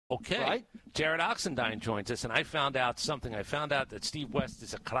Okay. Right? Jarrod Oxendine joins us, and I found out something. I found out that Steve West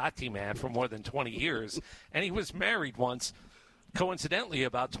is a karate man for more than 20 years, and he was married once, coincidentally,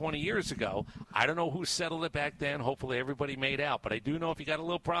 about 20 years ago. I don't know who settled it back then. Hopefully everybody made out, but I do know if you got a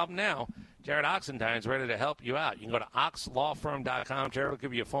little problem now, Jarrod Oxendine is ready to help you out. You can go to oxlawfirm.com. Jarrod will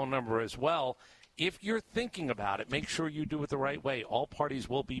give you a phone number as well. If you're thinking about it, make sure you do it the right way. All parties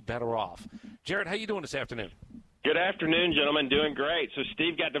will be better off. Jarrod, how you doing this afternoon? Good afternoon, gentlemen. Doing great. So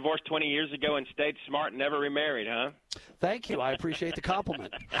Steve got divorced 20 years ago and stayed smart and never remarried, huh? Thank you. I appreciate the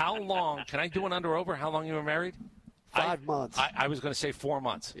compliment. How long? Can I do an under-over? How long you were married? 5 months. I was going to say 4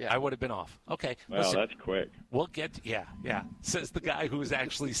 months. Yeah. I would have been off. Okay. Well, listen, that's quick. We'll get – yeah. Says the guy who has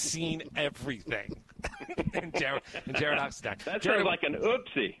actually seen everything. and Jarrod Oxendine. That's Jarrod, sort of like an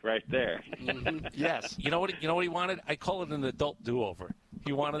oopsie right there. Mm-hmm. Yes. You know what he wanted? I call it an adult do-over.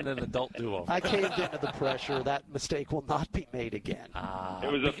 He wanted an adult do-over. I caved into the pressure. That mistake will not be made again.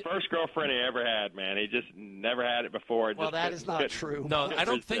 It was the first girlfriend he ever had, man. He just never had it before. Well, that is not true. No, I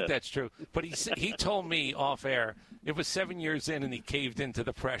don't think that's true. But he told me off air, it was 7 years in and he caved into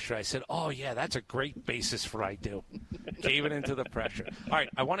the pressure. I said, oh, yeah, that's a great basis for I do. Caving into the pressure. All right,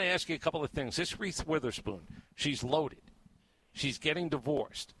 I want to ask you a couple of things. This Reese Witherspoon, she's loaded. She's getting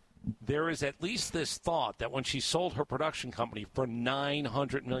divorced. There is at least this thought that when she sold her production company for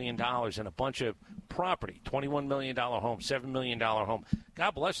 $900 million and a bunch of property, $21 million home, $7 million home,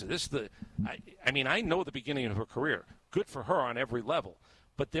 God bless her. This is I know the beginning of her career. Good for her on every level.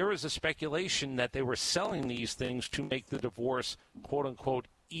 But there is a speculation that they were selling these things to make the divorce, quote unquote,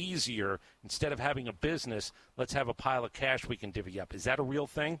 easier. Instead of having a business, let's have a pile of cash we can divvy up. Is that a real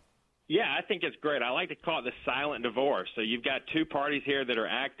thing? Yeah, I think it's great. I like to call it the silent divorce. So you've got two parties here that are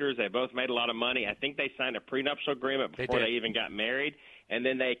actors. They both made a lot of money. I think they signed a prenuptial agreement before they even got married. And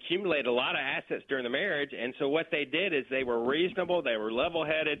then they accumulated a lot of assets during the marriage. And so what they did is they were reasonable, they were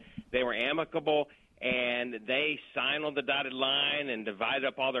level-headed, they were amicable, and they signed on the dotted line and divided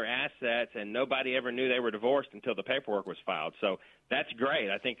up all their assets, and nobody ever knew they were divorced until the paperwork was filed. So that's great.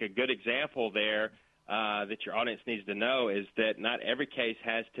 I think a good example there that your audience needs to know is that not every case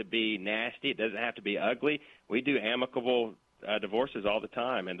has to be nasty. It doesn't have to be ugly. We do amicable divorces all the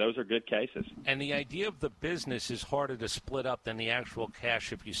time, and those are good cases. And the idea of the business is harder to split up than the actual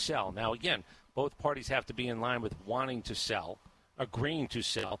cash if you sell. Now, again, both parties have to be in line with wanting to sell, agreeing to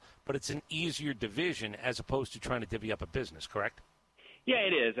sell, but it's an easier division as opposed to trying to divvy up a business, correct? Yeah,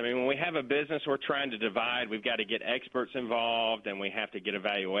 it is. I mean, when we have a business we're trying to divide, we've got to get experts involved, and we have to get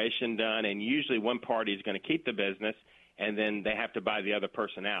evaluation done, and usually one party is going to keep the business, and then they have to buy the other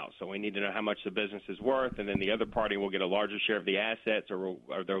person out. So we need to know how much the business is worth, and then the other party will get a larger share of the assets, or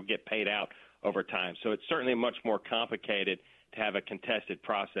they'll get paid out over time. So it's certainly much more complicated to have a contested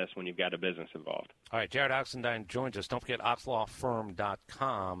process when you've got a business involved. All right, Jarrod Oxendine joins us. Don't forget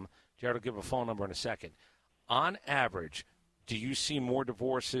oxlawfirm.com. Jarrod will give a phone number in a second. On average, do you see more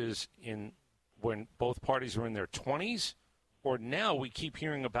divorces when both parties are in their 20s? Or now we keep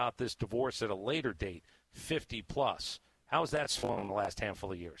hearing about this divorce at a later date, 50 plus. How has that swung in the last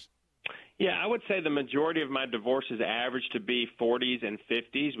handful of years? Yeah, I would say the majority of my divorces average to be 40s and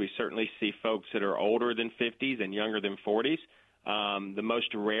 50s. We certainly see folks that are older than 50s and younger than 40s. The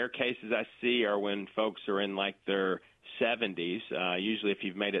most rare cases I see are when folks are in like their 70s. Usually, if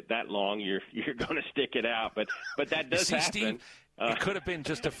you've made it that long, you're going to stick it out. But that does happen. Steve, it could have been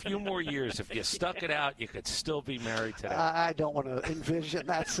just a few more years. If you stuck it out, you could still be married today. I don't want to envision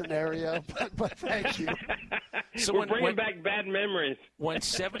that scenario, but thank you. So We're bringing back bad memories. When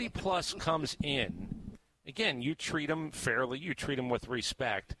 70 plus comes in, again, you treat them fairly, you treat them with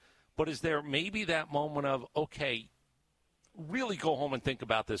respect. But is there maybe that moment of, okay, really go home and think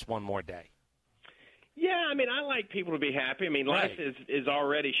about this one more day? Yeah, I mean, I like people to be happy. I mean, life is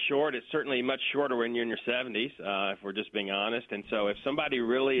already short. It's certainly much shorter when you're in your 70s, if we're just being honest. And so if somebody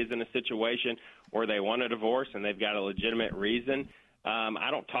really is in a situation where they want a divorce and they've got a legitimate reason, I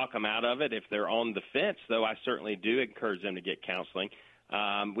don't talk them out of it. If they're on the fence, though, I certainly do encourage them to get counseling.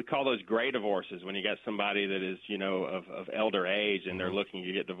 We call those gray divorces when you got somebody that is, of elder age and they're looking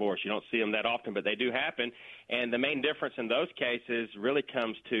to get divorced. You don't see them that often, but they do happen. And the main difference in those cases really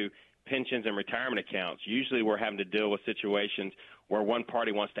comes to pensions and retirement accounts. Usually we're having to deal with situations where one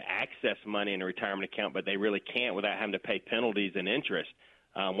party wants to access money in a retirement account, but they really can't without having to pay penalties and interest.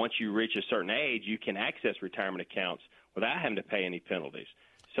 Once you reach a certain age, you can access retirement accounts without having to pay any penalties.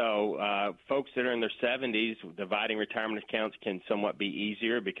 So folks that are in their 70s, dividing retirement accounts can somewhat be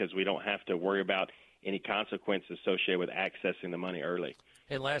easier because we don't have to worry about any consequences associated with accessing the money early.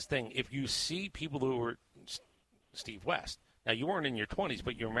 Hey, last thing, if you see people who are Steve West, now you weren't in your 20s,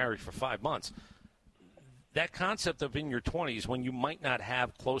 but you were married for 5 months, that concept of in your 20s when you might not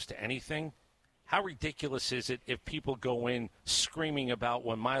have close to anything, how ridiculous is it if people go in screaming about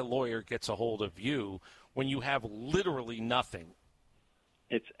when my lawyer gets a hold of you when you have literally nothing?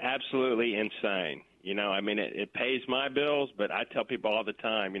 It's absolutely insane. You know, I mean, it pays my bills, but I tell people all the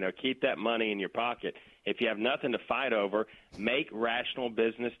time, you know, keep that money in your pocket. If you have nothing to fight over, make rational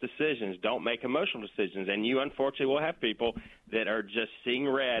business decisions. Don't make emotional decisions. And you, unfortunately, will have people that are just seeing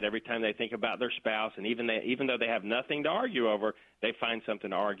red every time they think about their spouse, and even though they have nothing to argue over, they find something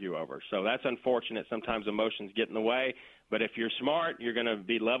to argue over. So that's unfortunate. Sometimes emotions get in the way. But if you're smart, you're going to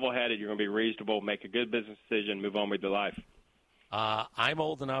be level-headed, you're going to be reasonable, make a good business decision, move on with your life. I'm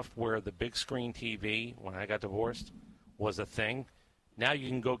old enough where the big screen TV, when I got divorced, was a thing. Now you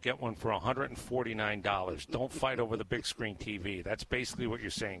can go get one for $149. Don't fight over the big screen TV. That's basically what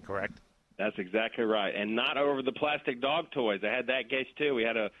you're saying, correct? That's exactly right. And not over the plastic dog toys. I had that case, too. We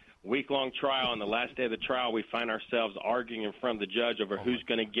had a week-long trial. On the last day of the trial, we find ourselves arguing in front of the judge over who's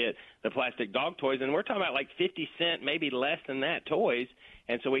going to get the plastic dog toys. And we're talking about like 50 cent, maybe less than that, toys.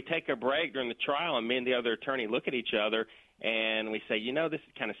 And so we take a break during the trial, and me and the other attorney look at each other, and we say, you know, this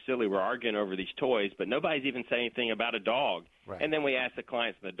is kind of silly. We're arguing over these toys, but nobody's even saying anything about a dog. Right. And then we ask the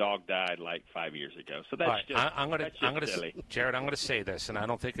clients, and the dog died like 5 years ago. So that's right. just I'm going to silly. Jarrod, I'm going to say this, and I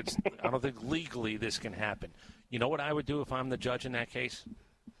don't think legally this can happen. You know what I would do if I'm the judge in that case?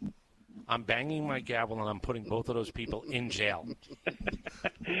 I'm banging my gavel, and I'm putting both of those people in jail.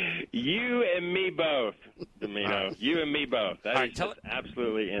 You and me both, Domino. Right. You and me both. That is just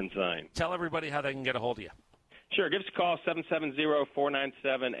absolutely insane. Tell everybody how they can get a hold of you. Sure. Give us a call,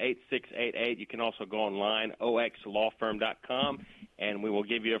 770-497-8688. You can also go online, oxlawfirm.com, and we will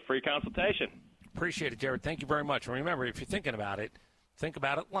give you a free consultation. Appreciate it, Jarrod. Thank you very much. And remember, if you're thinking about it, think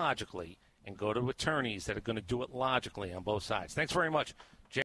about it logically and go to attorneys that are going to do it logically on both sides. Thanks very much.